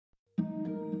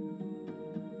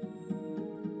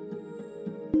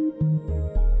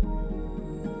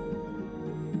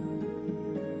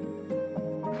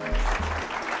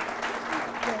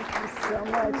so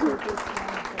much. It is wonderful.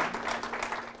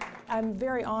 I'm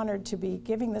very honored to be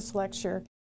giving this lecture.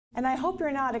 And I hope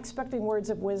you're not expecting words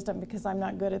of wisdom, because I'm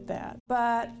not good at that.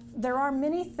 But there are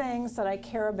many things that I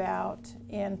care about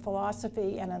in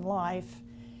philosophy and in life.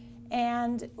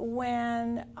 And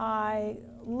when I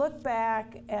look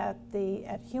back at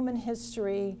human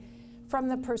history from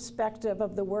the perspective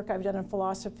of the work I've done in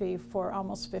philosophy for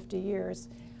almost 50 years,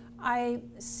 I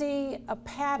see a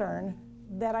pattern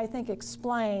that I think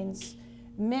explains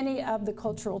many of the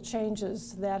cultural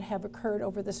changes that have occurred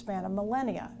over the span of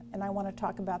millennia, and I want to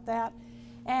talk about that.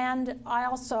 And I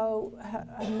also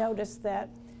noticed that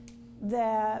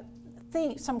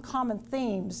some common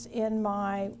themes in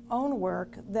my own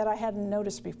work that I hadn't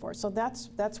noticed before. So that's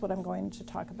what I'm going to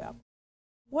talk about.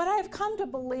 What I've come to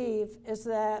believe is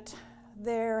that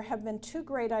there have been two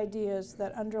great ideas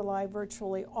that underlie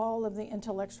virtually all of the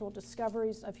intellectual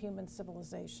discoveries of human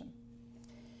civilization.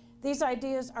 These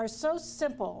ideas are so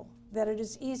simple that it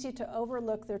is easy to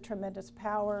overlook their tremendous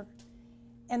power,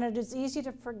 and it is easy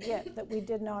to forget that we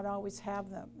did not always have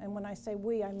them. And when I say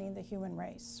we, I mean the human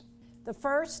race. The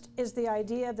first is the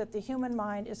idea that the human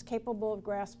mind is capable of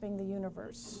grasping the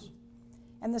universe.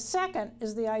 And the second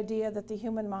is the idea that the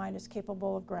human mind is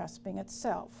capable of grasping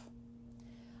itself.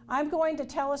 I'm going to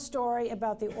tell a story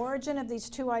about the origin of these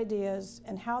two ideas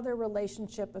and how their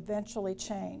relationship eventually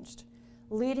changed,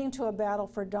 leading to a battle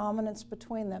for dominance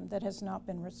between them that has not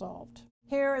been resolved.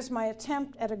 Here is my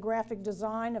attempt at a graphic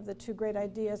design of the two great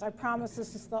ideas. I promise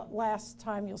this is the last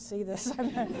time you'll see this.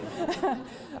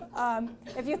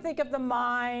 If you think of the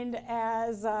mind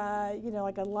as,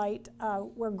 like a light,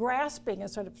 where grasping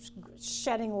is sort of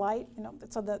shedding light,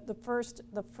 so the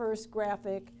first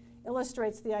graphic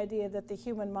illustrates the idea that the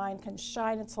human mind can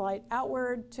shine its light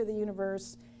outward to the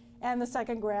universe, and the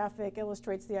second graphic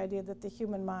illustrates the idea that the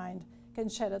human mind can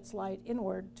shed its light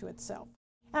inward to itself.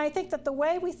 And I think that the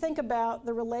way we think about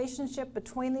the relationship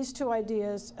between these two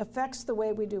ideas affects the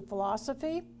way we do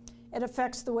philosophy. It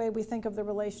affects the way we think of the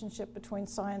relationship between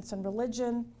science and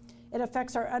religion. It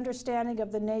affects our understanding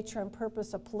of the nature and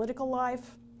purpose of political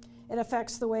life. It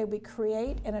affects the way we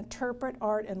create and interpret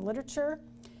art and literature.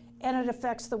 And it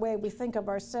affects the way we think of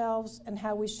ourselves and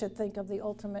how we should think of the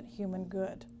ultimate human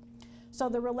good. So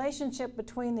the relationship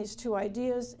between these two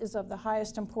ideas is of the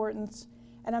highest importance,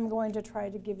 and I'm going to try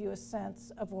to give you a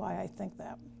sense of why I think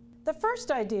that. The first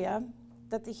idea,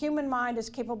 that the human mind is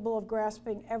capable of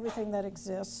grasping everything that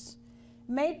exists,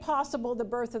 made possible the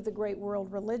birth of the great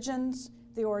world religions,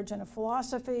 the origin of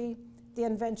philosophy, the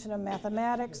invention of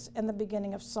mathematics, and the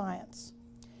beginning of science.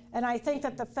 And I think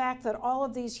that the fact that all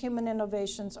of these human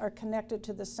innovations are connected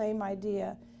to the same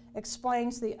idea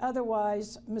explains the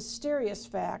otherwise mysterious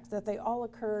fact that they all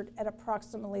occurred at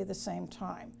approximately the same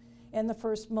time, in the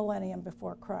first millennium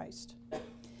before Christ.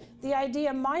 The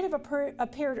idea might have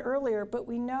appeared earlier, but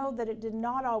we know that it did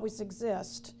not always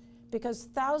exist because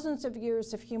thousands of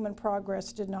years of human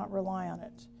progress did not rely on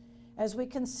it, as we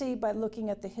can see by looking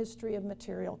at the history of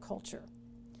material culture.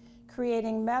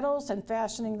 Creating metals and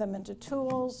fashioning them into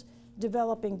tools,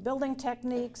 developing building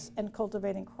techniques, and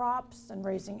cultivating crops and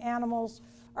raising animals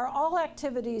are all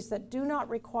activities that do not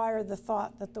require the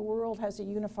thought that the world has a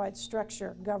unified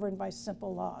structure governed by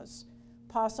simple laws,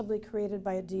 possibly created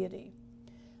by a deity.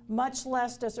 Much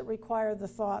less does it require the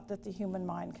thought that the human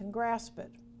mind can grasp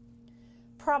it.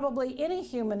 Probably any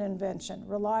human invention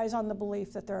relies on the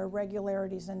belief that there are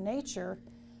regularities in nature,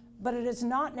 but it is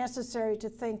not necessary to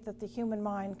think that the human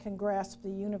mind can grasp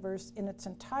the universe in its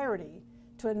entirety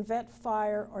to invent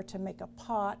fire or to make a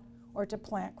pot or to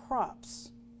plant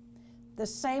crops. The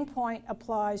same point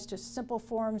applies to simple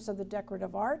forms of the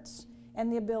decorative arts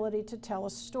and the ability to tell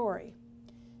a story.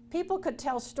 People could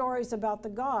tell stories about the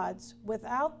gods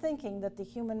without thinking that the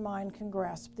human mind can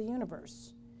grasp the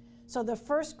universe. So the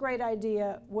first great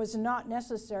idea was not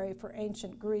necessary for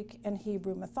ancient Greek and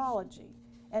Hebrew mythology,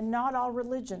 and not all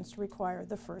religions require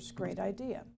the first great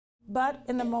idea. But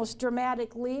in the most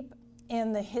dramatic leap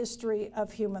in the history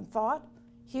of human thought,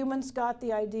 humans got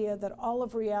the idea that all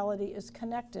of reality is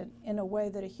connected in a way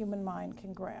that a human mind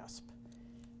can grasp.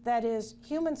 That is,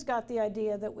 humans got the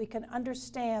idea that we can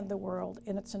understand the world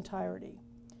in its entirety.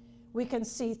 We can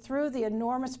see through the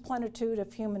enormous plenitude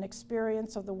of human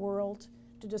experience of the world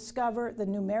to discover the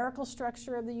numerical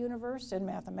structure of the universe in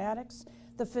mathematics,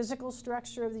 the physical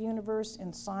structure of the universe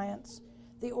in science,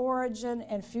 the origin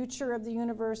and future of the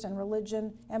universe in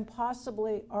religion, and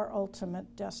possibly our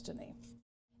ultimate destiny.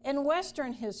 In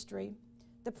Western history,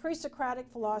 the pre-Socratic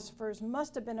philosophers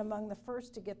must have been among the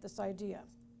first to get this idea.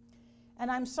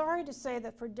 And I'm sorry to say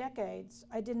that for decades,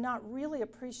 I did not really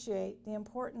appreciate the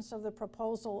importance of the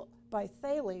proposal by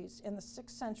Thales in the 6th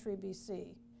century BC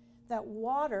that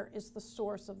water is the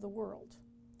source of the world.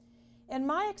 In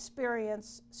my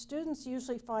experience, students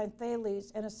usually find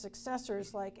Thales and his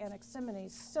successors like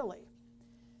Anaximenes silly.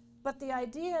 But the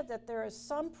idea that there is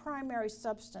some primary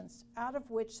substance out of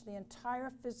which the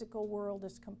entire physical world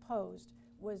is composed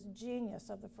was genius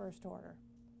of the first order.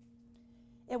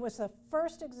 It was the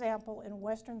first example in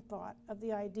Western thought of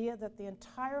the idea that the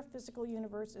entire physical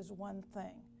universe is one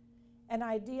thing, an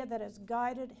idea that has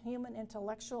guided human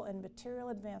intellectual and material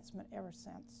advancement ever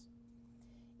since.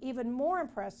 Even more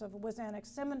impressive was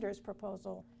Anaximenes'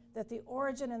 proposal that the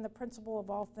origin and the principle of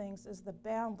all things is the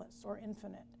boundless or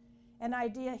infinite, an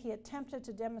idea he attempted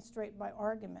to demonstrate by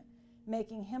argument,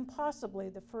 making him possibly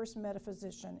the first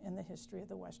metaphysician in the history of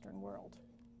the Western world.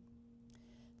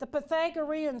 The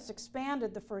Pythagoreans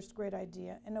expanded the first great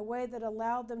idea in a way that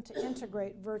allowed them to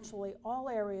integrate virtually all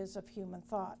areas of human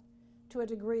thought to a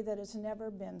degree that has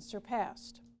never been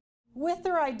surpassed. With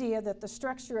their idea that the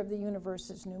structure of the universe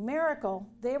is numerical,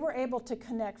 they were able to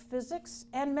connect physics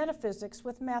and metaphysics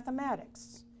with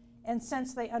mathematics. And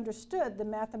since they understood the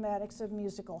mathematics of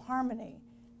musical harmony,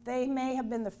 they may have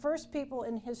been the first people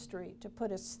in history to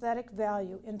put aesthetic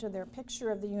value into their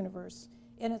picture of the universe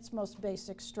in its most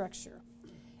basic structure,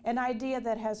 an idea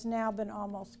that has now been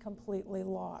almost completely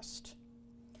lost.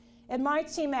 It might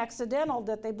seem accidental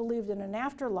that they believed in an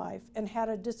afterlife and had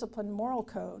a disciplined moral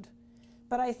code,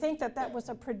 but I think that that was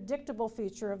a predictable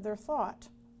feature of their thought.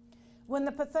 When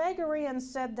the Pythagoreans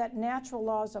said that natural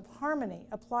laws of harmony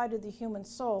apply to the human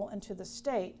soul and to the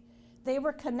state, they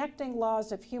were connecting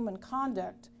laws of human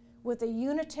conduct with a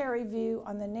unitary view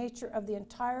on the nature of the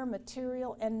entire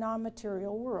material and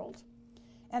non-material world,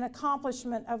 an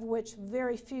accomplishment of which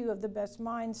very few of the best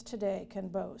minds today can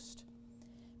boast.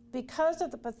 Because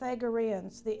of the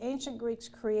Pythagoreans, the ancient Greeks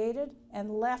created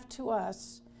and left to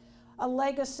us a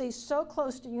legacy so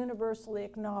close to universally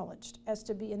acknowledged as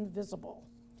to be invisible,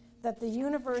 that the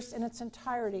universe in its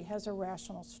entirety has a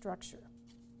rational structure.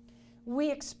 We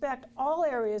expect all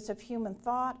areas of human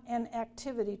thought and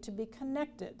activity to be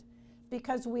connected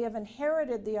because we have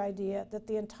inherited the idea that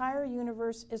the entire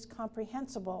universe is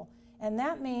comprehensible, and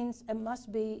that means it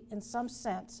must be, in some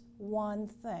sense, one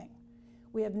thing.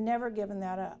 We have never given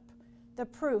that up. The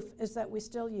proof is that we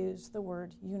still use the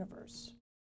word universe.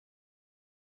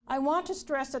 I want to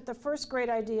stress that the first great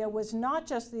idea was not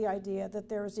just the idea that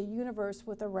there is a universe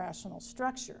with a rational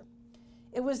structure.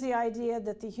 It was the idea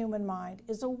that the human mind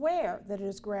is aware that it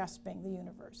is grasping the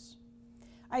universe.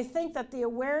 I think that the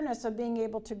awareness of being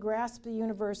able to grasp the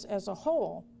universe as a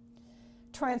whole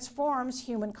transforms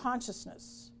human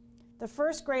consciousness. The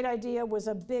first great idea was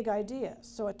a big idea,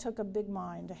 so it took a big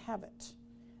mind to have it.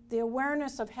 The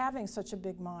awareness of having such a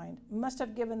big mind must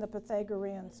have given the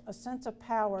Pythagoreans a sense of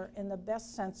power in the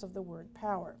best sense of the word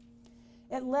power.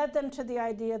 It led them to the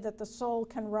idea that the soul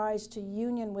can rise to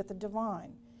union with the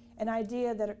divine, an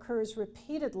idea that occurs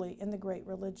repeatedly in the great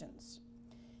religions.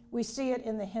 We see it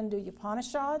in the Hindu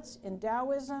Upanishads, in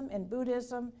Taoism, in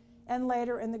Buddhism, and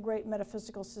later in the great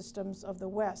metaphysical systems of the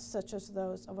West, such as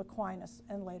those of Aquinas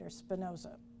and later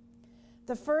Spinoza.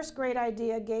 The first great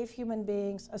idea gave human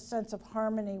beings a sense of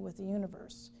harmony with the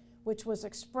universe, which was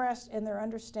expressed in their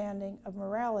understanding of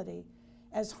morality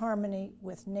as harmony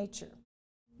with nature.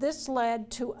 This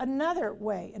led to another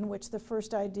way in which the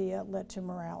first idea led to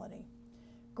morality.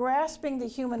 Grasping the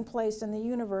human place in the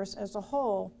universe as a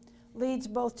whole leads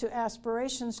both to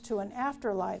aspirations to an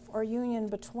afterlife or union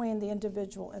between the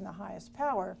individual and the highest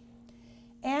power,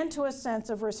 and to a sense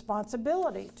of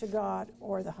responsibility to God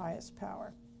or the highest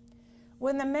power.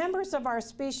 When the members of our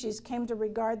species came to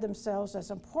regard themselves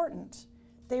as important,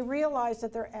 they realized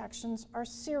that their actions are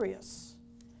serious.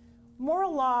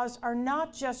 Moral laws are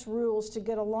not just rules to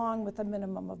get along with a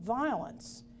minimum of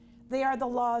violence. They are the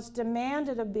laws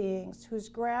demanded of beings whose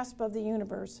grasp of the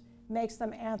universe makes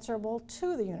them answerable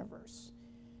to the universe.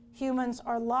 Humans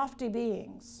are lofty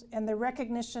beings, and the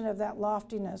recognition of that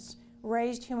loftiness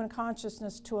raised human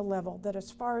consciousness to a level that, as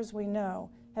far as we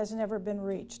know, has never been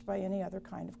reached by any other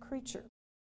kind of creature.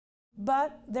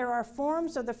 But there are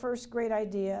forms of the first great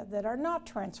idea that are not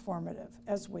transformative,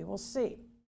 as we will see.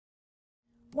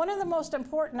 One of the most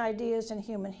important ideas in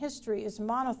human history is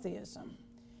monotheism,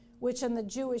 which in the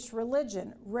Jewish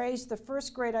religion raised the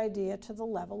first great idea to the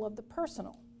level of the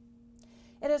personal.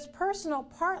 It is personal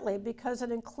partly because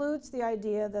it includes the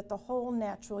idea that the whole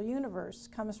natural universe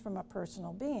comes from a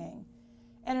personal being,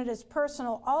 and it is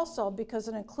personal also because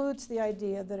it includes the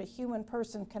idea that a human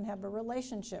person can have a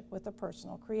relationship with a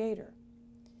personal creator.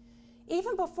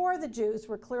 Even before the Jews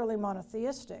were clearly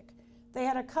monotheistic, they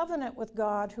had a covenant with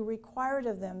God who required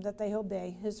of them that they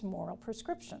obey his moral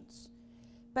prescriptions.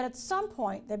 But at some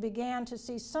point, they began to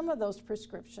see some of those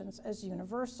prescriptions as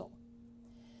universal.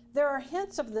 There are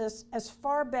hints of this as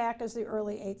far back as the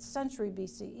early 8th century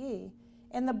BCE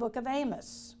in the book of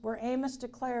Amos, where Amos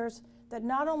declares that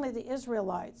not only the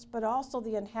Israelites, but also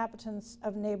the inhabitants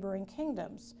of neighboring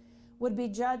kingdoms would be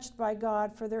judged by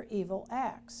God for their evil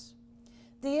acts.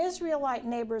 The Israelite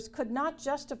neighbors could not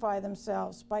justify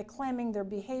themselves by claiming their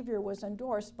behavior was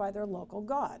endorsed by their local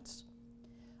gods.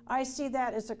 I see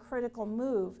that as a critical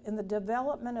move in the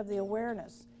development of the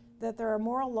awareness that there are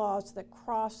moral laws that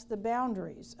cross the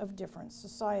boundaries of different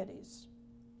societies.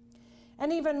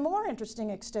 An even more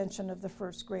interesting extension of the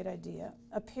first great idea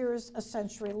appears a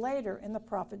century later in the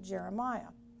prophet Jeremiah,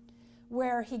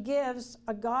 where he gives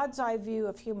a God's eye view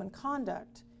of human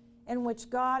conduct in which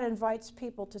God invites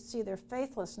people to see their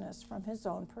faithlessness from his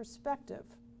own perspective.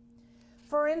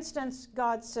 For instance,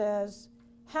 God says,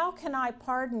 "How can I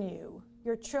pardon you?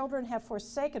 Your children have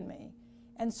forsaken me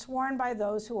and sworn by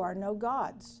those who are no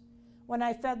gods. When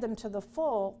I fed them to the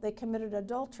full, they committed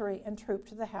adultery and trooped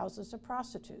to the houses of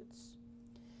prostitutes."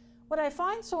 What I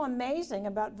find so amazing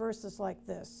about verses like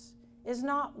this is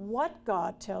not what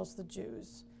God tells the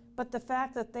Jews, but the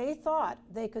fact that they thought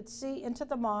they could see into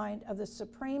the mind of the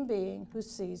supreme being who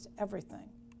sees everything.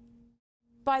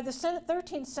 By the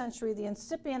 13th century, the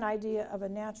incipient idea of a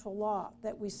natural law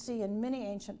that we see in many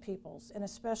ancient peoples, and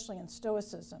especially in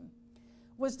Stoicism,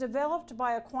 was developed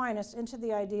by Aquinas into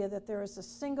the idea that there is a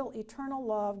single eternal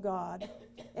law of God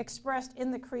expressed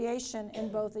in the creation in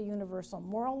both a universal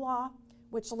moral law,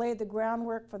 which laid the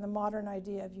groundwork for the modern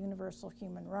idea of universal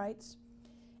human rights,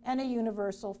 and a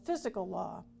universal physical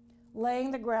law,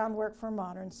 laying the groundwork for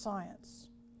modern science.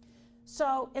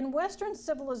 So in Western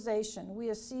civilization,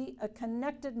 we see a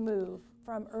connected move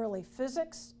from early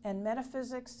physics and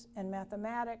metaphysics and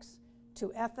mathematics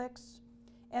to ethics,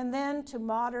 and then to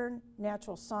modern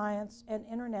natural science and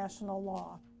international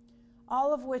law,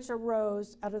 all of which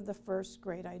arose out of the first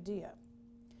great idea.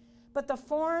 But the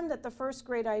form that the first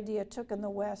great idea took in the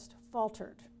West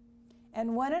faltered.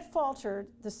 And when it faltered,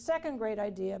 the second great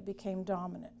idea became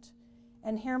dominant.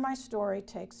 And here my story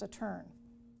takes a turn.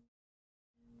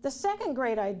 The second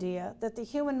great idea, that the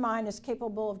human mind is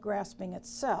capable of grasping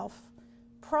itself,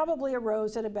 probably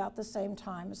arose at about the same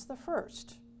time as the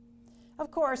first.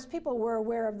 Of course, people were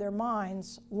aware of their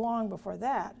minds long before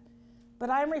that, but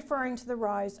I'm referring to the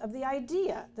rise of the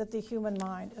idea that the human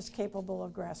mind is capable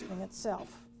of grasping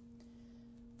itself.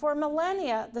 For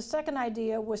millennia, the second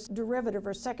idea was derivative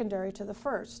or secondary to the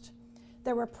first.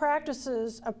 There were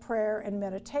practices of prayer and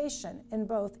meditation in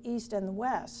both East and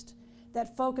West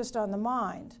that focused on the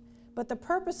mind, but the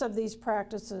purpose of these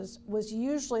practices was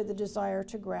usually the desire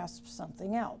to grasp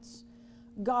something else,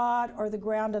 God or the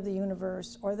ground of the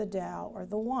universe or the Tao or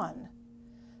the One.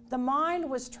 The mind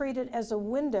was treated as a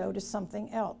window to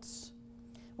something else.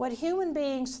 What human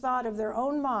beings thought of their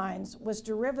own minds was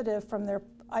derivative from their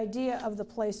idea of the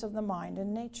place of the mind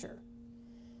in nature.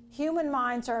 Human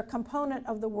minds are a component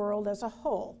of the world as a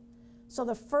whole, so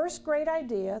the first great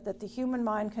idea that the human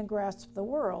mind can grasp the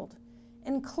world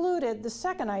included the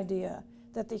second idea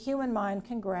that the human mind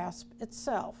can grasp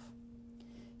itself.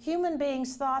 Human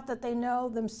beings thought that they know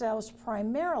themselves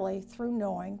primarily through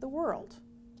knowing the world.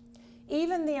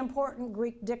 Even the important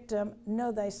Greek dictum,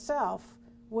 "Know thyself,"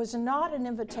 was not an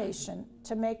invitation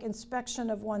to make inspection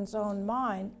of one's own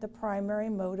mind the primary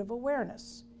mode of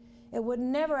awareness. It would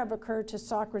never have occurred to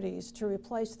Socrates to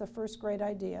replace the first great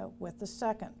idea with the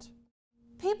second.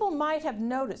 People might have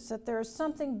noticed that there is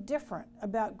something different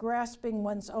about grasping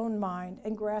one's own mind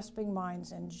and grasping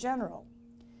minds in general,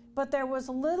 but there was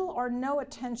little or no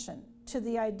attention to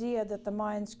the idea that the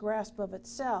mind's grasp of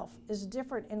itself is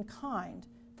different in kind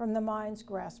from the mind's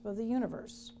grasp of the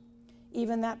universe,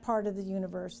 even that part of the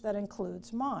universe that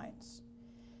includes minds.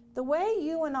 The way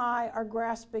you and I are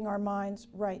grasping our minds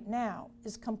right now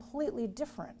is completely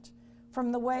different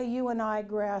from the way you and I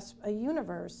grasp a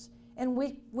universe in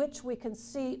which we can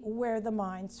see where the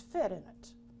minds fit in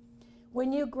it.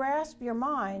 When you grasp your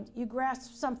mind, you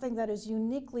grasp something that is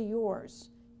uniquely yours,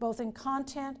 both in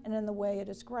content and in the way it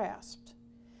is grasped.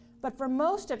 But for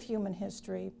most of human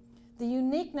history, the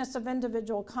uniqueness of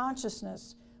individual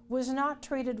consciousness was not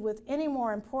treated with any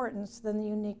more importance than the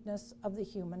uniqueness of the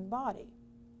human body.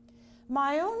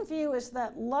 My own view is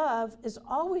that love is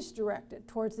always directed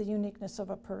towards the uniqueness of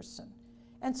a person,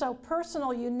 and so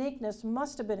personal uniqueness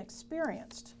must have been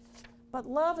experienced, but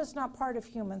love is not part of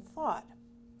human thought.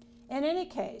 In any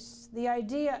case, the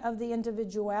idea of the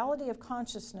individuality of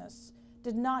consciousness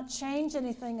did not change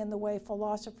anything in the way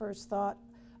philosophers thought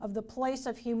of the place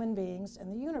of human beings in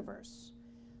the universe,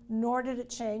 nor did it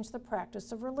change the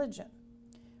practice of religion.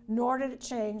 nor did it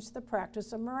change the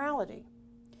practice of morality.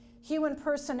 Human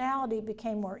personality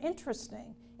became more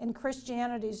interesting in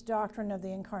Christianity's doctrine of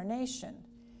the Incarnation,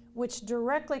 which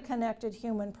directly connected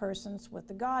human persons with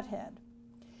the Godhead.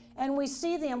 And we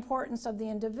see the importance of the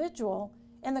individual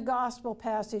in the gospel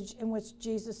passage in which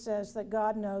Jesus says that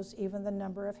God knows even the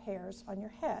number of hairs on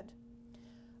your head.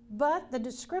 But the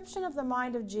description of the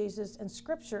mind of Jesus in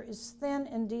Scripture is thin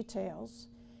in details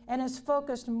and is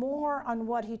focused more on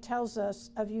what he tells us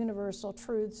of universal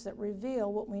truths that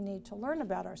reveal what we need to learn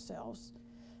about ourselves,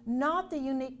 not the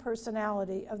unique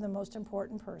personality of the most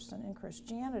important person in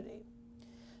Christianity.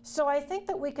 So I think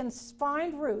that we can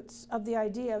find roots of the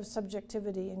idea of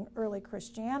subjectivity in early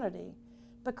Christianity,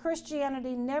 but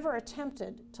Christianity never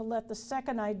attempted to let the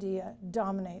second idea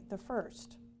dominate the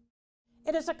first.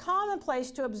 It is a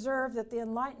commonplace to observe that the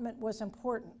Enlightenment was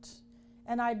important,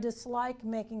 and I dislike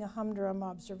making a humdrum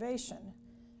observation,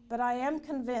 but I am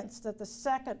convinced that the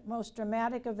second most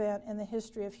dramatic event in the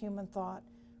history of human thought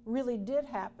really did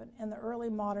happen in the early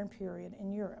modern period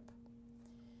in Europe.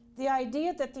 The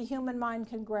idea that the human mind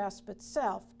can grasp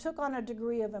itself took on a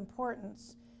degree of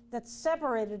importance that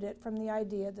separated it from the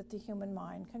idea that the human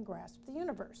mind can grasp the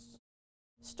universe.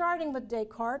 Starting with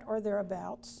Descartes or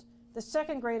thereabouts, the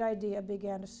second great idea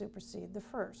began to supersede the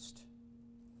first.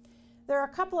 There are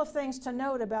a couple of things to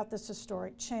note about this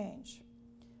historic change.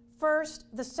 First,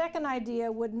 the second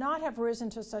idea would not have risen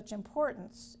to such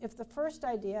importance if the first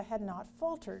idea had not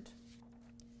faltered.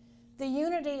 The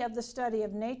unity of the study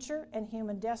of nature and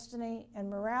human destiny and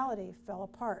morality fell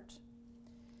apart.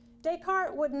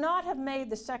 Descartes would not have made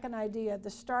the second idea the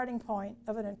starting point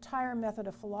of an entire method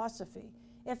of philosophy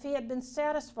if he had been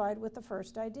satisfied with the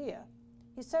first idea.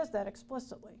 He says that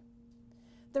explicitly.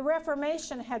 The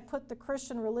Reformation had put the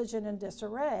Christian religion in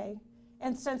disarray,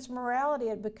 and since morality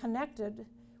had been connected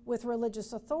with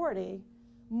religious authority,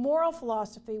 moral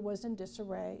philosophy was in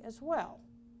disarray as well.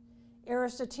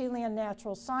 Aristotelian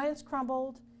natural science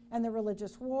crumbled, and the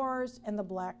religious wars and the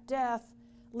Black Death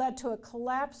led to a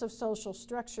collapse of social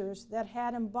structures that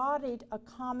had embodied a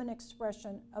common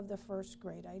expression of the first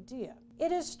great idea.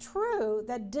 It is true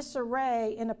that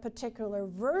disarray in a particular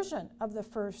version of the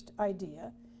first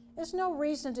idea is no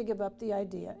reason to give up the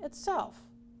idea itself.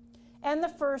 And the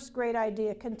first great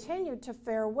idea continued to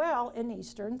fare well in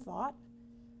Eastern thought.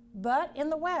 But in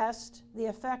the West, the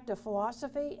effect of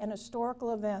philosophy and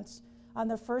historical events on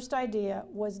the first idea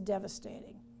was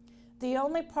devastating. The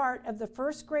only part of the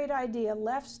first great idea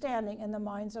left standing in the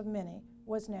minds of many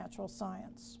was natural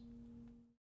science.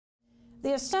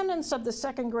 The ascendance of the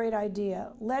second great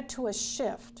idea led to a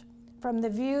shift from the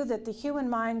view that the human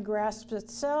mind grasps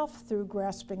itself through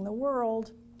grasping the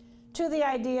world to the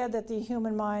idea that the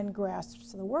human mind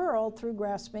grasps the world through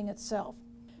grasping itself.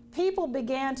 People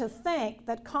began to think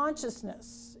that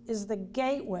consciousness is the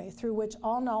gateway through which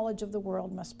all knowledge of the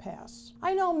world must pass.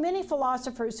 I know many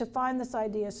philosophers who find this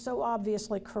idea so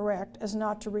obviously correct as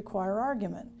not to require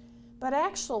argument, but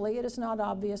actually it is not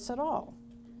obvious at all.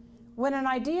 When an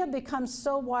idea becomes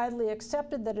so widely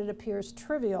accepted that it appears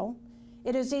trivial,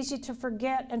 it is easy to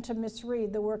forget and to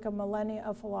misread the work of millennia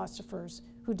of philosophers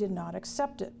who did not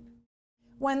accept it.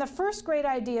 When the first great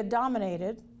idea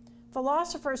dominated,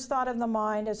 philosophers thought of the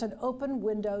mind as an open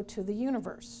window to the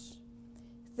universe.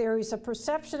 Theories of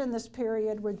perception in this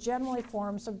period were generally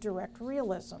forms of direct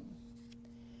realism.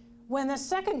 When the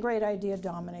second great idea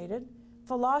dominated,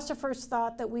 philosophers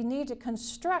thought that we need to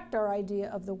construct our idea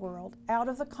of the world out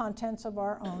of the contents of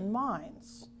our own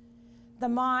minds. The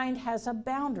mind has a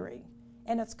boundary,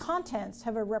 and its contents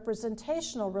have a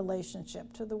representational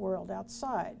relationship to the world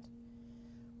outside.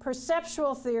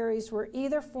 Perceptual theories were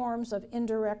either forms of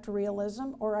indirect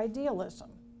realism or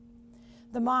idealism.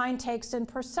 The mind takes in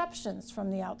perceptions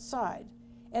from the outside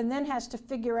and then has to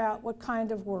figure out what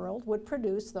kind of world would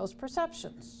produce those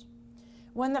perceptions.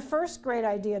 When the first great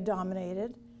idea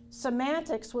dominated,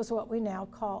 semantics was what we now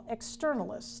call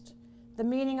externalist. The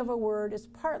meaning of a word is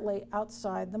partly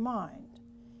outside the mind.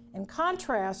 In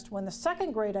contrast, when the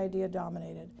second great idea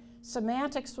dominated,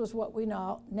 semantics was what we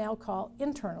now call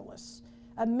internalist.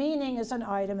 A meaning is an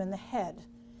item in the head.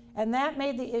 And that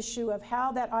made the issue of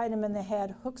how that item in the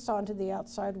head hooks onto the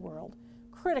outside world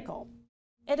critical.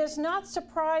 It is not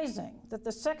surprising that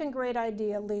the second great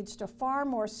idea leads to far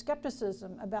more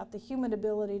skepticism about the human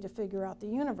ability to figure out the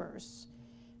universe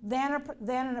than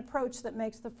an approach that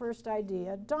makes the first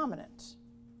idea dominant.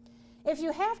 If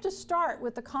you have to start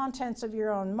with the contents of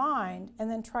your own mind and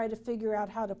then try to figure out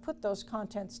how to put those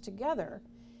contents together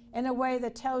in a way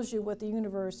that tells you what the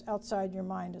universe outside your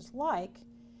mind is like,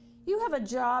 you have a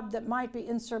job that might be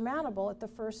insurmountable at the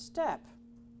first step.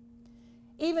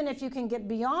 Even if you can get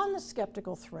beyond the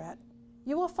skeptical threat,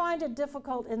 you will find it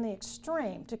difficult in the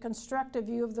extreme to construct a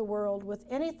view of the world with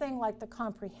anything like the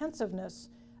comprehensiveness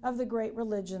of the great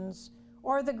religions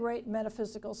or the great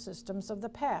metaphysical systems of the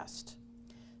past.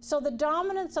 So the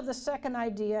dominance of the second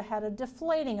idea had a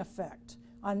deflating effect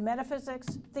on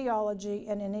metaphysics, theology,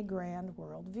 and any grand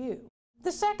worldview.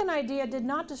 The second idea did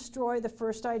not destroy the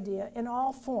first idea in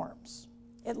all forms.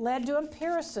 It led to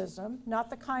empiricism,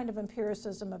 not the kind of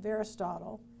empiricism of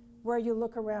Aristotle, where you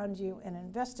look around you and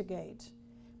investigate,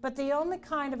 but the only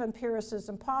kind of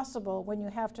empiricism possible when you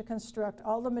have to construct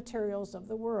all the materials of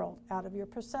the world out of your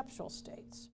perceptual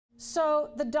states. So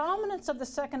the dominance of the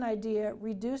second idea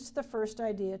reduced the first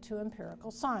idea to empirical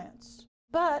science.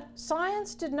 But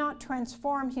science did not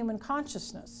transform human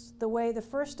consciousness the way the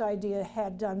first idea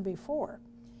had done before,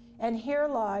 and here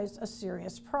lies a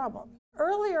serious problem.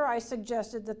 Earlier I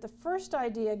suggested that the first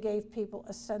idea gave people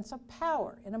a sense of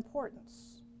power and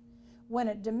importance. When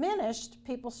it diminished,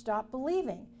 people stopped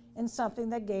believing in something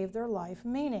that gave their life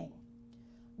meaning.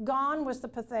 Gone was the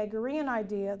Pythagorean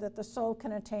idea that the soul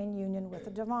can attain union with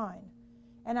the divine,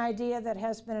 an idea that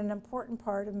has been an important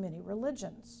part of many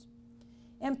religions.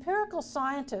 Empirical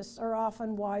scientists are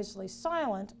often wisely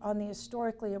silent on the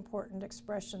historically important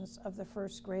expressions of the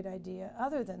first great idea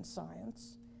other than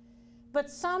science, but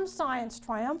some science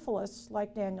triumphalists,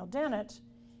 like Daniel Dennett,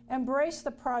 embrace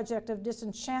the project of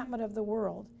disenchantment of the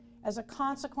world as a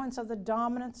consequence of the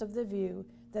dominance of the view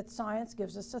that science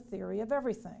gives us a theory of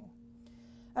everything.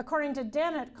 According to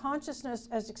Dennett, consciousness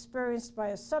as experienced by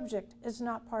a subject is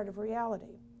not part of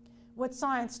reality. What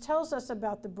science tells us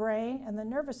about the brain and the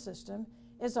nervous system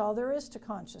is all there is to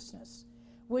consciousness,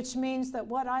 which means that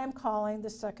what I am calling the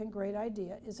second great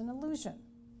idea is an illusion.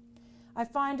 I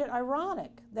find it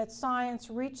ironic that science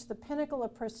reached the pinnacle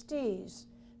of prestige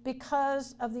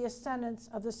because of the ascendance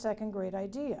of the second great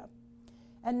idea.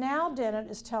 And now Dennett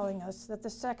is telling us that the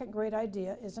second great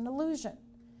idea is an illusion.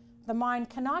 The mind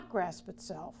cannot grasp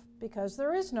itself because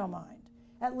there is no mind,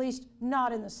 at least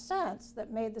not in the sense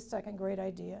that made the second great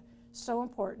idea so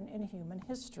important in human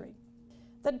history.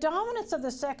 The dominance of the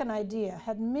second idea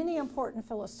had many important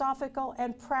philosophical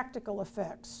and practical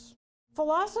effects.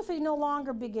 Philosophy no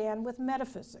longer began with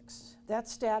metaphysics. That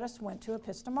status went to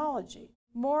epistemology.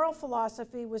 Moral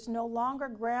philosophy was no longer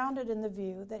grounded in the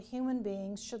view that human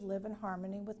beings should live in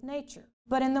harmony with nature,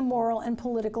 but in the moral and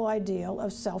political ideal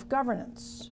of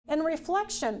self-governance. In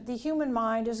reflection, the human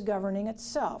mind is governing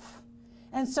itself.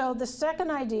 And so the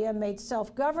second idea made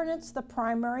self-governance the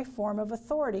primary form of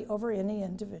authority over any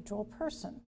individual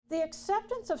person. The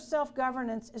acceptance of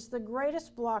self-governance is the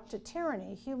greatest block to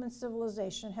tyranny human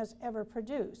civilization has ever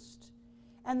produced.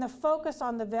 And the focus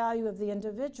on the value of the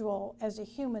individual as a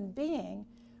human being,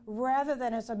 rather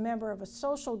than as a member of a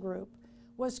social group,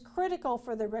 was critical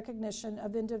for the recognition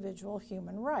of individual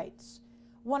human rights,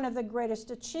 one of the greatest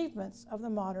achievements of the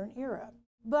modern era.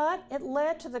 But it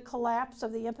led to the collapse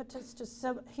of the impetus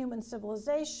to human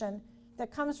civilization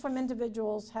that comes from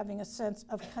individuals having a sense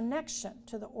of connection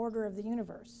to the order of the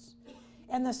universe,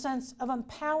 and the sense of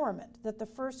empowerment that the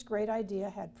first great idea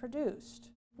had produced.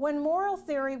 When moral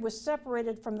theory was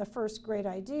separated from the first great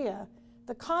idea,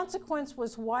 the consequence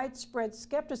was widespread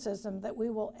skepticism that we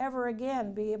will ever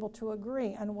again be able to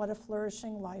agree on what a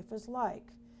flourishing life is like,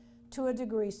 to a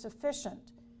degree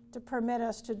sufficient to permit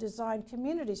us to design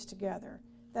communities together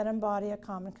that embody a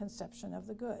common conception of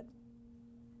the good.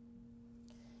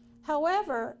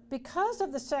 However, because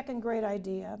of the second great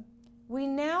idea, we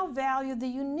now value the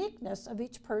uniqueness of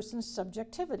each person's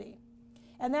subjectivity.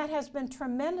 And that has been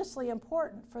tremendously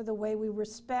important for the way we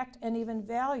respect and even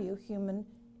value human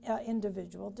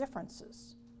individual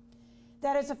differences.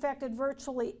 That has affected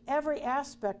virtually every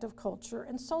aspect of culture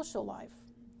and social life.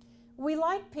 We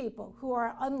like people who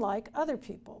are unlike other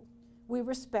people. We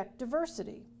respect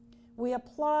diversity. We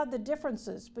applaud the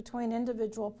differences between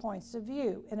individual points of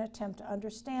view and attempt to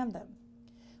understand them.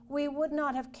 We would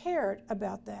not have cared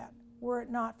about that were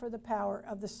it not for the power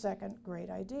of the second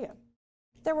great idea.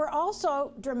 There were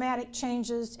also dramatic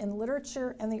changes in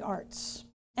literature and the arts.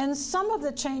 And some of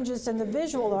the changes in the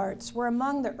visual arts were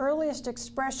among the earliest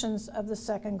expressions of the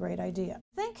second great idea.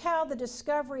 Think how the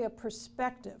discovery of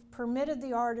perspective permitted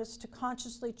the artist to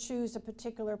consciously choose a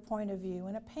particular point of view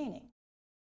in a painting.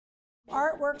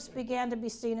 Artworks began to be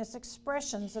seen as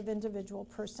expressions of individual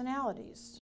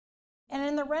personalities. And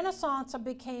in the Renaissance, it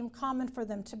became common for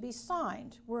them to be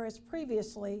signed, whereas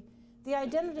previously, the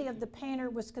identity of the painter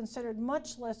was considered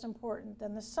much less important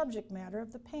than the subject matter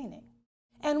of the painting.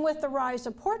 And with the rise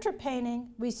of portrait painting,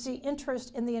 we see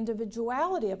interest in the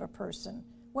individuality of a person,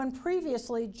 when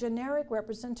previously generic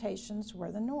representations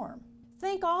were the norm.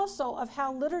 Think also of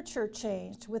how literature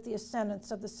changed with the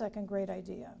ascendance of the second great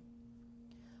idea.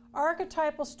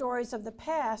 Archetypal stories of the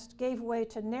past gave way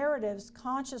to narratives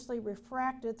consciously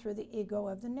refracted through the ego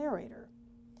of the narrator.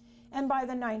 And by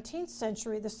the 19th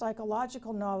century, the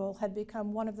psychological novel had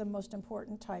become one of the most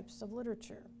important types of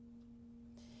literature.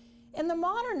 In the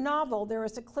modern novel, there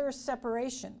is a clear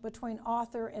separation between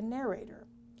author and narrator,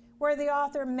 where the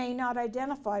author may not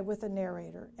identify with the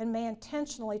narrator and may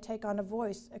intentionally take on a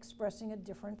voice expressing a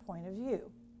different point of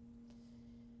view.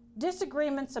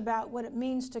 Disagreements about what it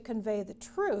means to convey the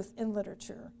truth in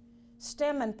literature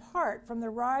stem in part from the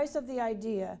rise of the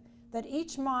idea that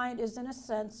each mind is, in a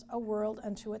sense, a world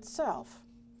unto itself,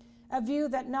 a view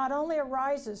that not only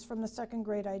arises from the second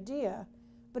great idea,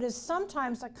 but is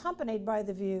sometimes accompanied by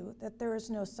the view that there is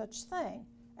no such thing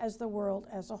as the world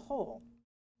as a whole.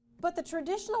 But the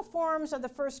traditional forms of the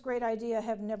first great idea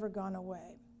have never gone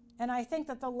away, and I think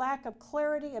that the lack of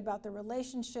clarity about the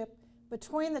relationship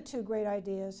between the two great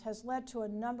ideas has led to a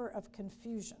number of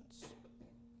confusions.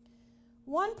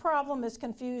 One problem is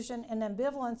confusion and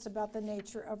ambivalence about the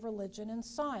nature of religion and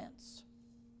science.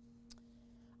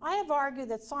 I have argued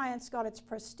that science got its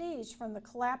prestige from the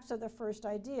collapse of the first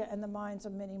idea in the minds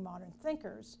of many modern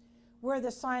thinkers, where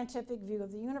the scientific view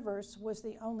of the universe was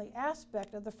the only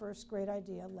aspect of the first great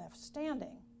idea left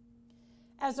standing.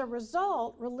 As a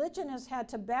result, religion has had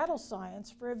to battle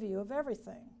science for a view of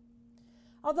everything.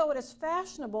 Although it is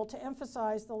fashionable to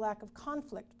emphasize the lack of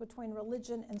conflict between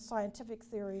religion and scientific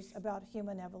theories about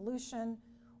human evolution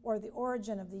or the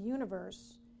origin of the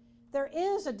universe, there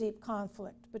is a deep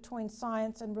conflict between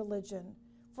science and religion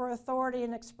for authority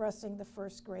in expressing the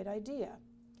first great idea.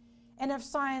 And if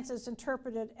science is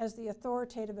interpreted as the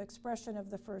authoritative expression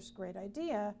of the first great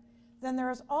idea, then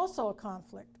there is also a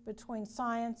conflict between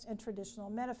science and traditional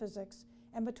metaphysics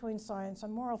and between science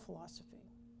and moral philosophy.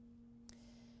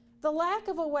 The lack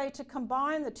of a way to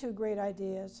combine the two great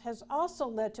ideas has also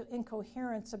led to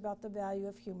incoherence about the value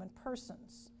of human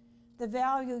persons, the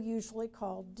value usually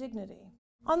called dignity.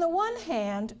 On the one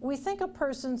hand, we think of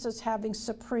persons as having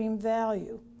supreme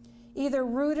value, either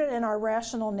rooted in our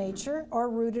rational nature or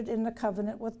rooted in the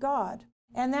covenant with God.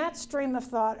 And that stream of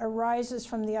thought arises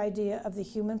from the idea of the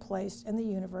human place in the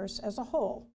universe as a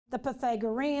whole. The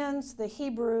Pythagoreans, the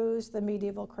Hebrews, the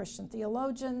medieval Christian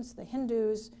theologians, the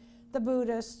Hindus, the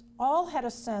Buddhists all had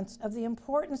a sense of the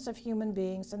importance of human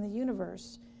beings in the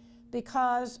universe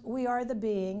because we are the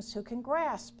beings who can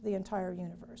grasp the entire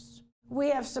universe.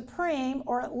 We have supreme,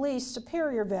 or at least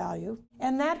superior value,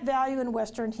 and that value in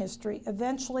Western history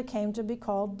eventually came to be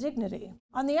called dignity.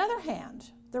 On the other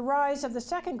hand, the rise of the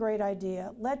second great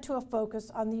idea led to a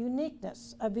focus on the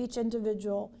uniqueness of each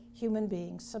individual human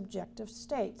being's subjective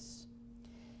states.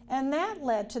 And that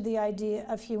led to the idea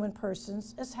of human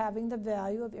persons as having the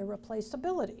value of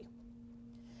irreplaceability.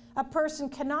 A person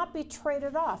cannot be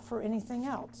traded off for anything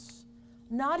else,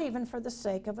 not even for the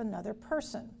sake of another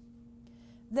person.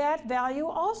 That value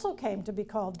also came to be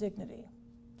called dignity.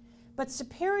 But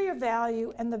superior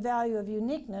value and the value of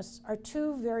uniqueness are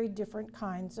two very different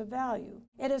kinds of value.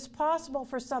 It is possible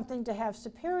for something to have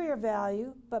superior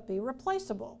value but be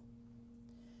replaceable.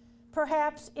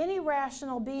 Perhaps any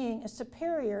rational being is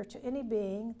superior to any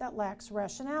being that lacks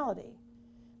rationality,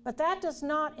 but that does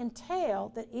not entail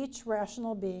that each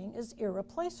rational being is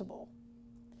irreplaceable.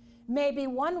 Maybe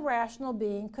one rational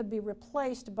being could be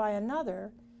replaced by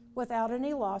another without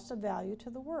any loss of value to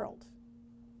the world.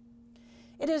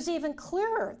 It is even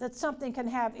clearer that something can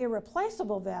have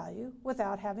irreplaceable value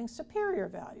without having superior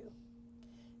value.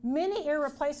 Many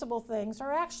irreplaceable things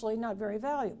are actually not very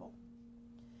valuable.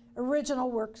 Original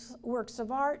works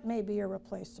of art may be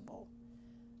irreplaceable,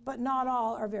 but not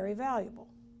all are very valuable.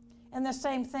 And the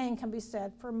same thing can be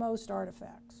said for most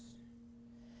artifacts.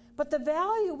 But the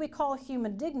value we call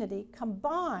human dignity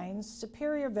combines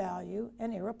superior value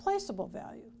and irreplaceable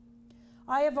value.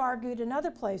 I have argued in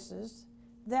other places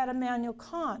that Immanuel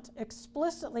Kant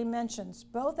explicitly mentions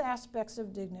both aspects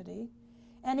of dignity,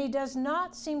 and he does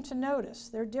not seem to notice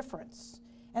their difference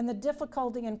and the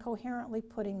difficulty in coherently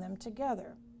putting them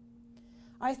together.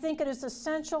 I think it is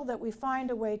essential that we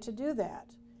find a way to do that,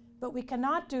 but we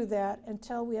cannot do that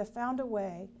until we have found a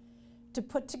way to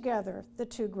put together the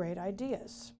two great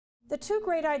ideas. The two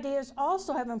great ideas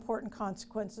also have important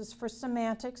consequences for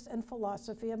semantics and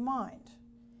philosophy of mind,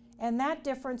 and that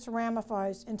difference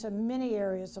ramifies into many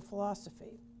areas of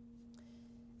philosophy.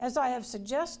 As I have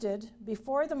suggested,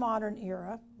 before the modern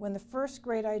era, when the first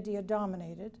great idea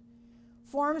dominated,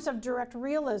 forms of direct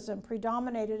realism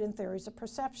predominated in theories of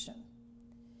perception.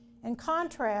 In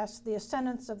contrast, the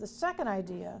ascendance of the second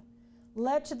idea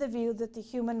led to the view that the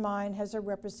human mind has a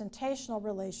representational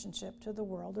relationship to the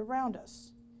world around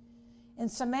us. In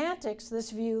semantics,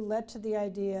 this view led to the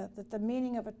idea that the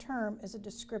meaning of a term is a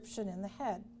description in the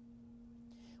head.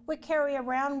 We carry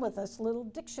around with us little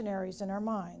dictionaries in our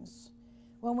minds.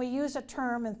 When we use a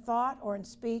term in thought or in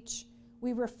speech,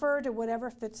 we refer to whatever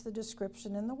fits the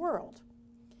description in the world.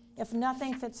 If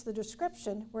nothing fits the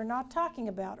description, we're not talking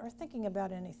about or thinking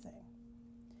about anything.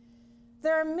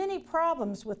 There are many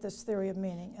problems with this theory of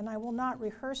meaning, and I will not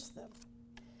rehearse them.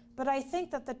 But I think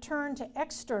that the turn to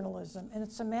externalism in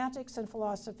semantics and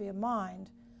philosophy of mind,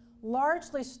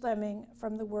 largely stemming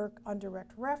from the work on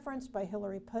direct reference by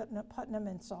Hilary Putnam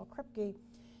and Saul Kripke,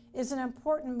 is an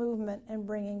important movement in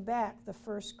bringing back the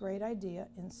first great idea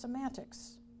in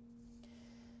semantics.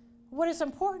 What is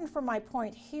important for my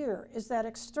point here is that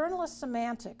externalist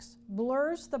semantics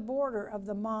blurs the border of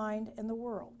the mind and the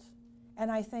world, and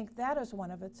I think that is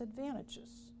one of its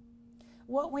advantages.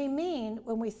 What we mean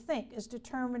when we think is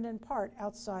determined in part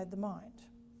outside the mind.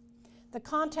 The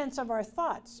contents of our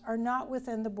thoughts are not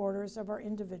within the borders of our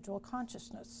individual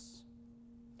consciousness.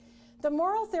 The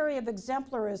moral theory of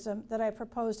exemplarism that I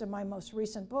proposed in my most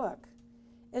recent book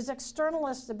is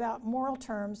externalist about moral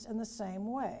terms in the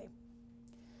same way.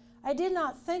 I did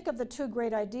not think of the two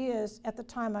great ideas at the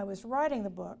time I was writing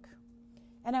the book,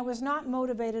 and I was not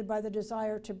motivated by the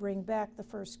desire to bring back the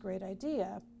first great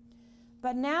idea.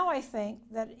 But now I think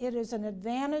that it is an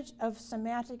advantage of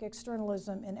semantic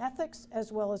externalism in ethics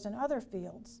as well as in other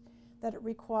fields that it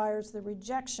requires the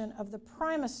rejection of the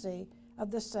primacy of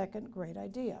the second great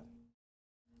idea.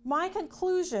 My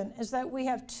conclusion is that we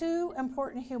have two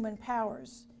important human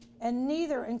powers, and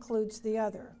neither includes the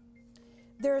other.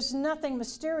 There is nothing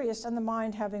mysterious in the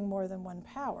mind having more than one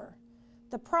power.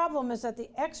 The problem is that the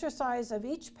exercise of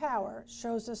each power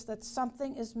shows us that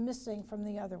something is missing from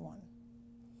the other one.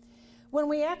 When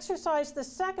we exercise the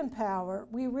second power,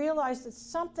 we realize that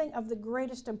something of the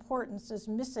greatest importance is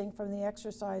missing from the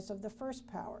exercise of the first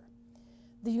power,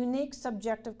 the unique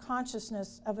subjective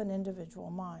consciousness of an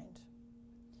individual mind.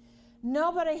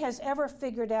 Nobody has ever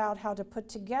figured out how to put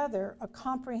together a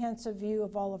comprehensive view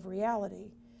of all of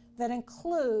reality that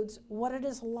includes what it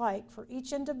is like for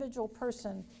each individual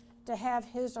person to have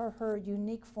his or her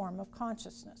unique form of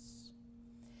consciousness.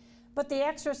 But the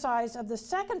exercise of the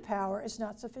second power is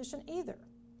not sufficient either,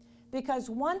 because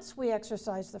once we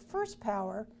exercise the first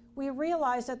power, we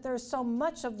realize that there's so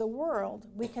much of the world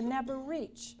we can never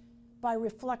reach by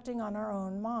reflecting on our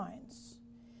own minds.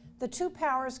 The two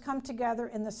powers come together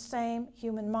in the same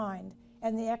human mind,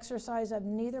 and the exercise of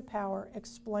neither power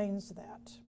explains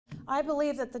that. I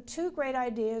believe that the two great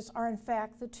ideas are in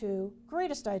fact the two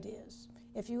greatest ideas.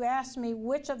 If you ask me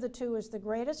which of the two is the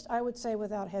greatest, I would say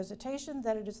without hesitation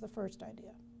that it is the first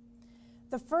idea.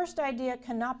 The first idea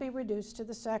cannot be reduced to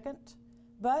the second,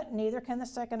 but neither can the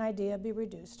second idea be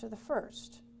reduced to the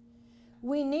first.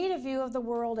 We need a view of the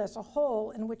world as a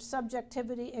whole in which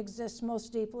subjectivity exists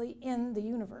most deeply in the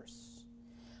universe.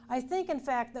 I think, in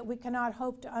fact, that we cannot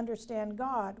hope to understand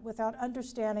God without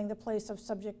understanding the place of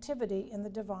subjectivity in the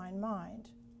divine mind.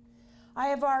 I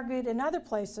have argued in other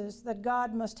places that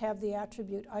God must have the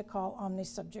attribute I call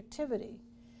omnisubjectivity,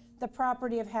 the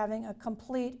property of having a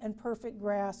complete and perfect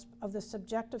grasp of the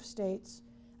subjective states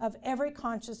of every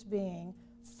conscious being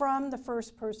from the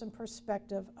first-person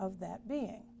perspective of that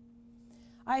being.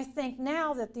 I think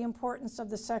now that the importance of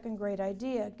the second great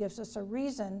idea gives us a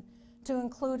reason to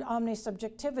include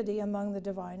omnisubjectivity among the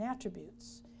divine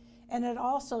attributes, and it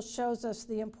also shows us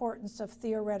the importance of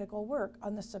theoretical work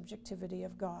on the subjectivity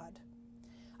of God.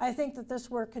 I think that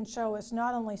this work can show us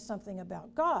not only something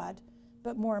about God,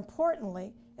 but more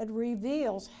importantly, it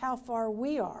reveals how far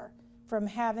we are from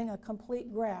having a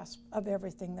complete grasp of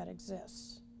everything that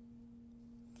exists.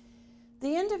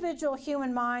 The individual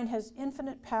human mind has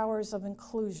infinite powers of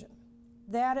inclusion.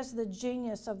 That is the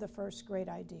genius of the first great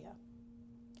idea.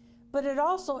 But it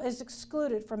also is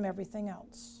excluded from everything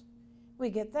else. We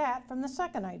get that from the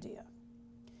second idea.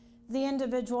 The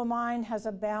individual mind has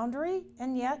a boundary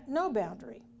and yet no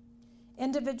boundary.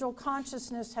 Individual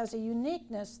consciousness has a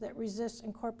uniqueness that resists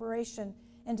incorporation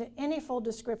into any full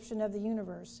description of the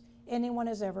universe anyone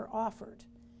has ever offered.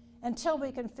 Until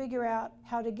we can figure out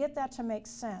how to get that to make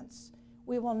sense,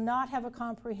 we will not have a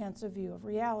comprehensive view of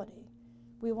reality.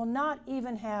 We will not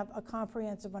even have a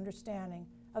comprehensive understanding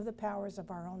of the powers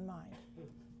of our own mind.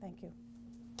 Thank you.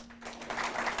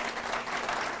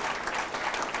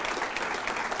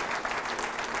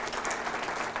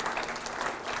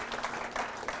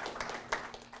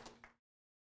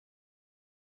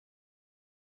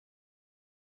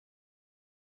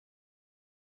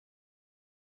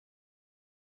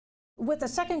 With the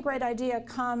second great idea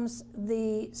comes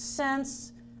the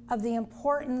sense of the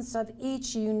importance of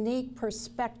each unique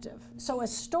perspective. So a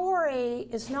story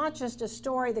is not just a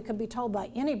story that can be told by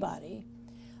anybody.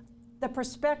 The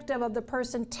perspective of the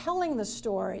person telling the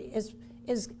story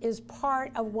is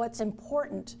part of what's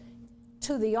important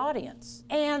to the audience.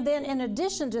 And then in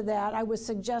addition to that, I was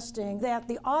suggesting that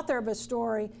the author of a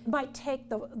story might take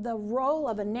the role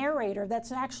of a narrator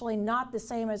that's actually not the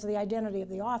same as the identity of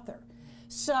the author.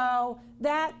 So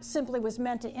that simply was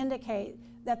meant to indicate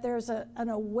that there's an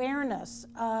awareness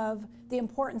of the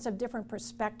importance of different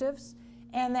perspectives,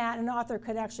 and that an author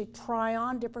could actually try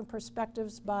on different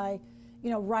perspectives by,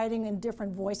 writing in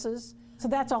different voices. So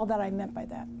that's all that I meant by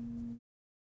that.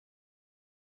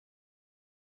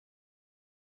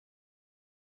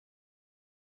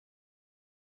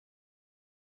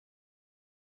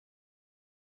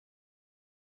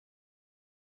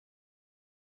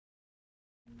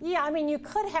 Yeah, I mean, you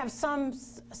could have some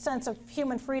sense of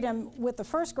human freedom with the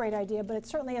first great idea, but it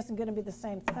certainly isn't going to be the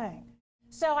same thing.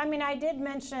 So, I mean, I did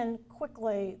mention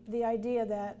quickly the idea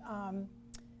that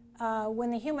when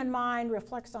the human mind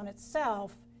reflects on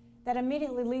itself, that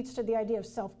immediately leads to the idea of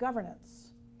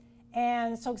self-governance.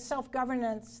 And so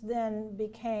self-governance then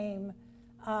became,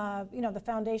 the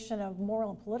foundation of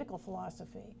moral and political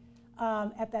philosophy.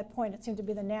 At that point, it seemed to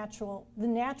be the natural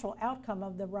outcome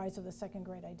of the rise of the second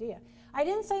great idea. I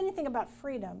didn't say anything about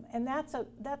freedom, and I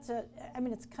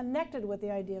mean, it's connected with the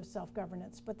idea of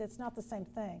self-governance, but it's not the same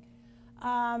thing.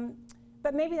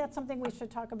 But maybe that's something we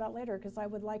should talk about later, because I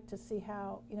would like to see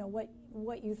how,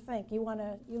 what you think. You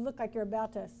look like you're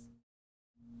about to.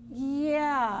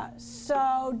 Yeah,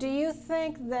 so do you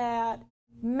think that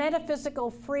metaphysical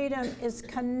freedom is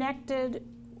connected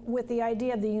with the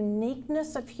idea of the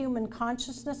uniqueness of human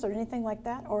consciousness or anything like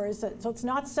that? Or is it, so it's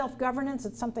not self-governance,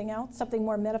 it's something else, something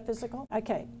more metaphysical?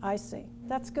 Okay, I see.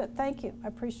 That's good. Thank you. I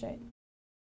appreciate it.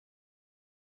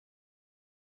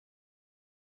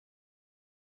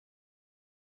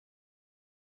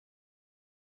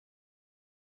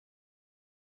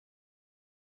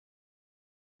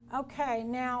 Okay,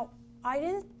 now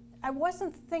I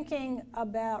wasn't thinking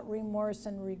about remorse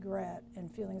and regret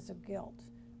and feelings of guilt,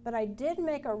 but I did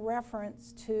make a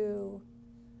reference to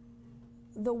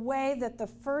the way that the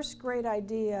first great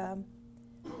idea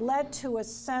led to a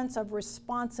sense of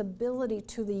responsibility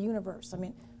to the universe. I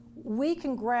mean, we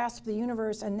can grasp the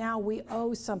universe, and now we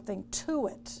owe something to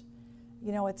it.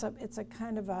 It's a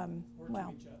kind of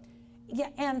well, yeah.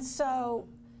 And so,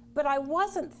 but I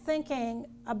wasn't thinking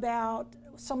about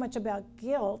so much about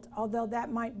guilt, although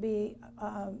that might be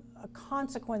a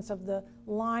consequence of the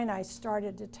line I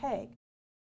started to take.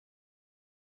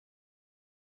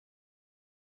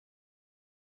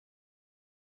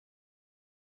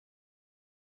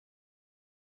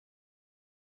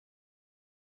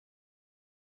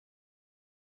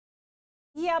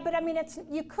 Yeah, but I mean,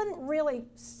 you couldn't really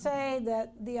say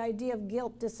that the idea of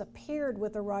guilt disappeared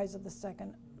with the rise of the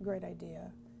second great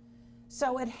idea.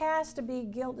 So it has to be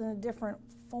guilt in a different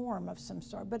form of some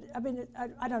sort. But I mean,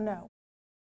 I don't know.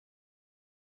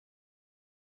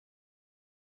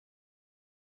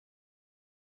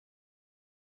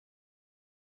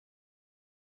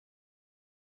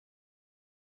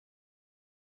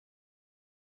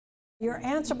 You're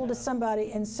answerable to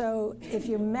somebody, and so if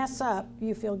you mess up,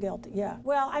 you feel guilty. Yeah.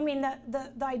 Well, I mean,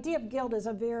 the idea of guilt is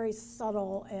a very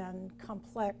subtle and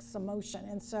complex emotion,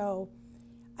 and so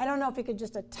I don't know if you could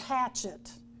just attach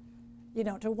it,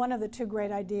 to one of the two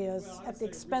great ideas at the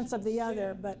expense of the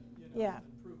other. But yeah,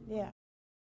 yeah.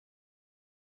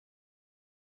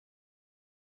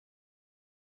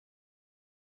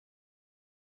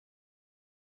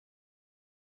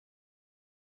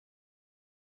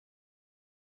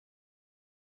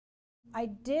 I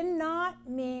did not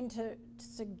mean to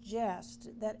suggest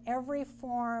that every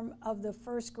form of the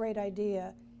first great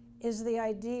idea is the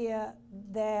idea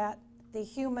that the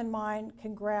human mind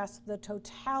can grasp the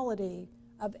totality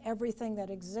of everything that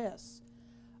exists,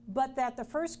 but that the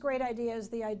first great idea is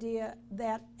the idea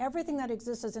that everything that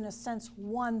exists is, in a sense,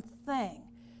 one thing.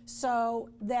 So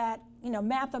that,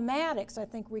 mathematics, I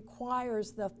think,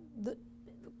 requires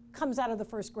comes out of the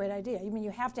first great idea. I mean,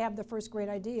 you have to have the first great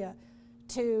idea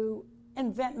to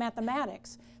invent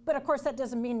mathematics. But of course, that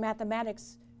doesn't mean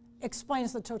mathematics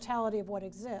explains the totality of what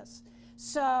exists.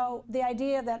 So the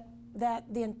idea that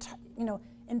the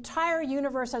entire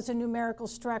universe has a numerical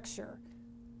structure,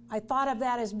 I thought of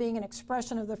that as being an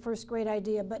expression of the first great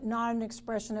idea, but not an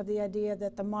expression of the idea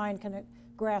that the mind can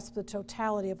grasp the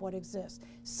totality of what exists.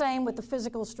 Same with the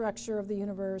physical structure of the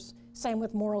universe, same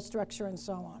with moral structure, and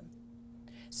so on.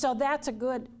 So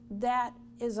that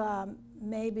is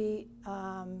maybe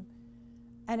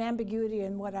an ambiguity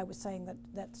in what I was saying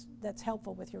that's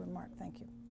helpful with your remark. Thank you.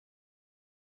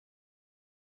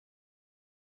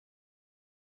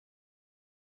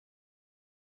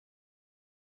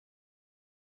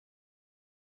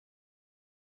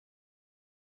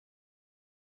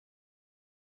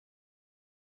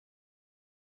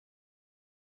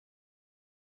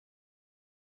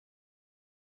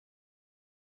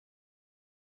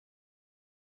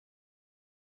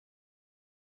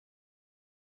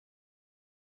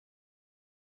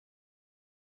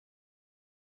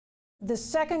 The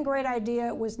second great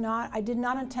idea was not, I did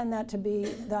not intend that to be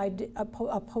a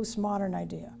postmodern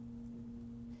idea.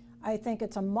 I think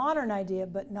it's a modern idea,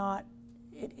 but not,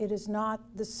 it is not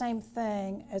the same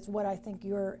thing as what I think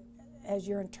you're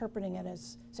interpreting it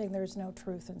as saying there's no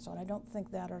truth and so on. I don't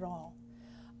think that at all.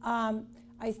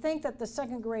 I think that the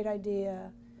second great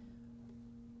idea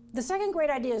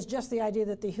is just the idea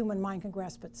that the human mind can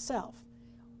grasp itself.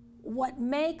 What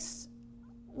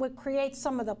creates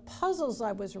some of the puzzles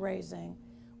I was raising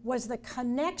was the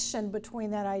connection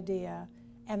between that idea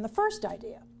and the first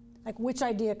idea. Like, which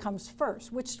idea comes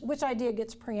first? Which idea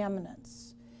gets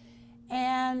preeminence?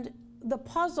 And the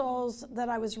puzzles that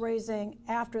I was raising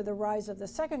after the rise of the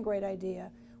second great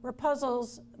idea were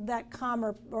puzzles that come,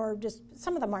 or just,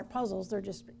 some of them aren't puzzles, they're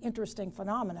just interesting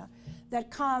phenomena,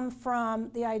 that come from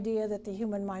the idea that the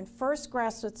human mind first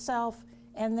grasps itself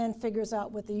and then figures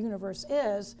out what the universe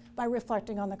is by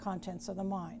reflecting on the contents of the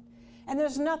mind. And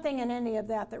there's nothing in any of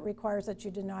that that requires that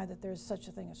you deny that there's such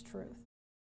a thing as truth.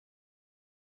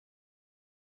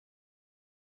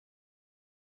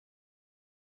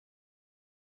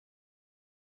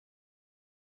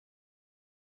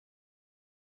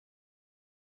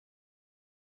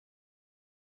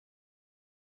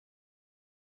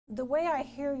 The way I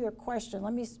hear your question,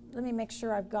 let me make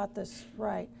sure I've got this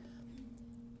right.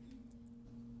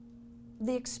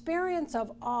 The experience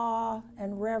of awe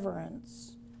and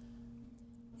reverence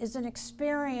is an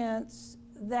experience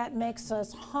that makes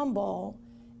us humble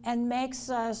and makes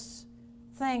us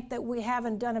think that we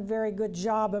haven't done a very good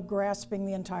job of grasping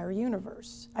the entire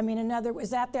universe. I mean, in other words,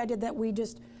 is that the idea that we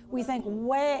think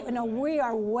we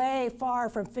are way far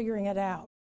from figuring it out?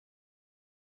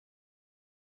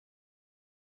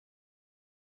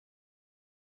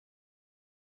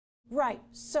 Right,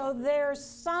 so there's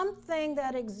something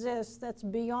that exists that's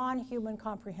beyond human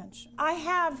comprehension. I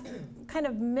have kind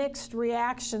of mixed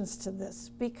reactions to this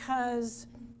because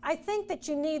I think that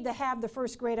you need to have the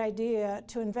first great idea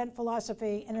to invent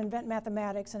philosophy and invent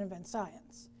mathematics and invent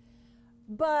science.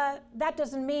 But that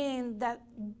doesn't mean that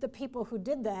the people who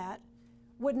did that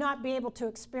would not be able to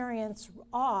experience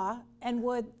awe and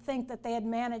would think that they had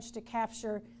managed to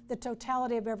capture the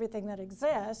totality of everything that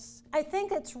exists. I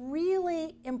think it's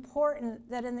really important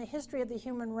that in the history of the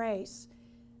human race,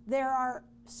 there are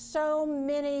so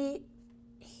many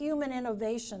human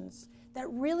innovations that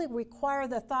really require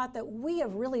the thought that we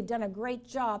have really done a great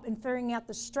job in figuring out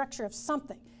the structure of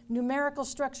something, numerical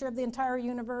structure of the entire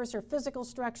universe, or physical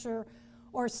structure,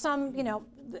 or some,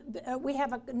 we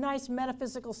have a nice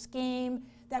metaphysical scheme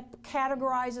that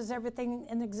categorizes everything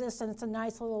and exists, and it's a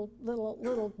nice little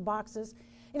boxes.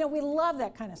 We love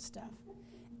that kind of stuff.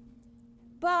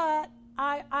 But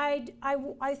I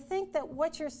think that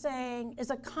what you're saying is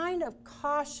a kind of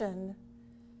caution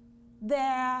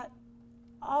that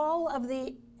all of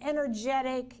the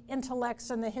energetic intellects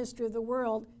in the history of the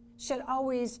world should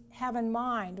always have in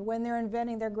mind when they're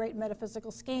inventing their great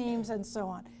metaphysical schemes and so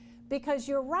on. Because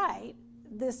you're right,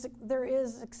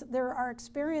 there are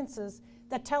experiences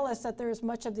that tell us that there's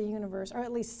much of the universe, or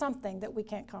at least something that we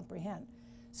can't comprehend.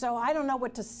 So I don't know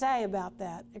what to say about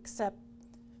that, except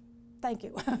thank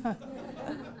you.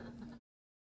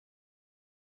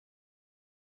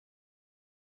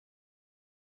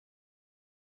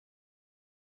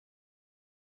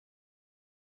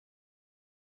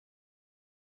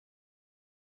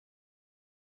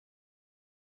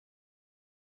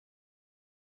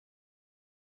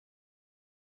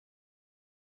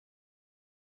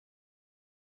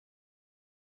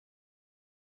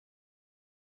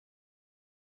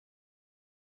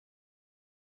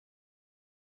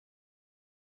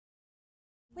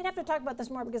 We'd have to talk about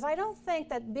this more, because I don't think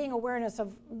that being awareness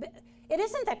of, it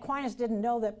isn't that Aquinas didn't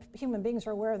know that human beings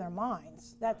are aware of their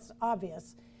minds. That's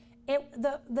obvious.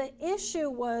 The issue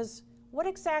was, what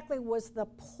exactly was the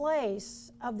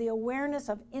place of the awareness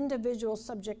of individual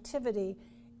subjectivity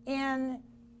in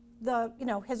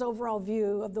his overall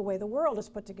view of the way the world is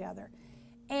put together?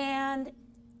 And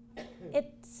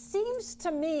it seems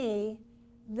to me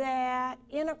that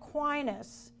in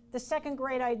Aquinas, the second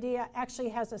great idea actually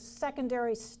has a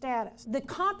secondary status. The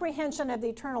comprehension of the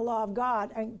eternal law of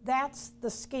God, and that's the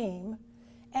scheme,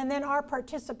 and then our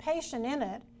participation in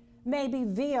it may be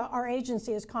via our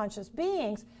agency as conscious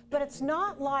beings, but it's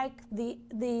not like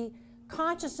the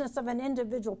consciousness of an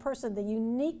individual person, the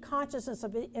unique consciousness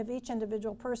of each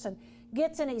individual person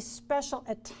gets any special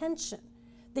attention.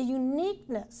 The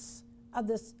uniqueness of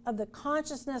the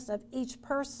consciousness of each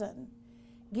person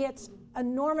gets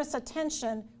enormous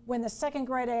attention when the second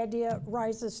great idea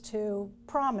rises to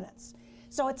prominence.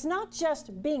 So it's not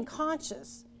just being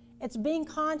conscious, it's being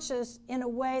conscious in a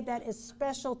way that is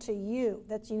special to you,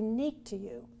 that's unique to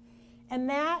you. And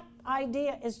that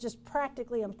idea is just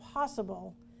practically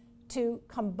impossible to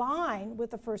combine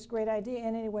with the first great idea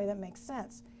in any way that makes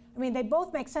sense. I mean, they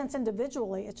both make sense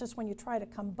individually. It's just when you try to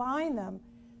combine them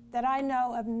that I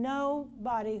know of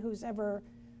nobody who's ever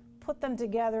put them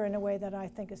together in a way that I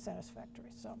think is satisfactory.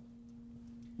 So,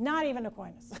 not even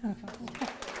Aquinas. You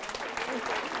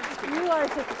are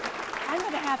just, I'm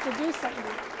going to have to do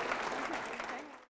something.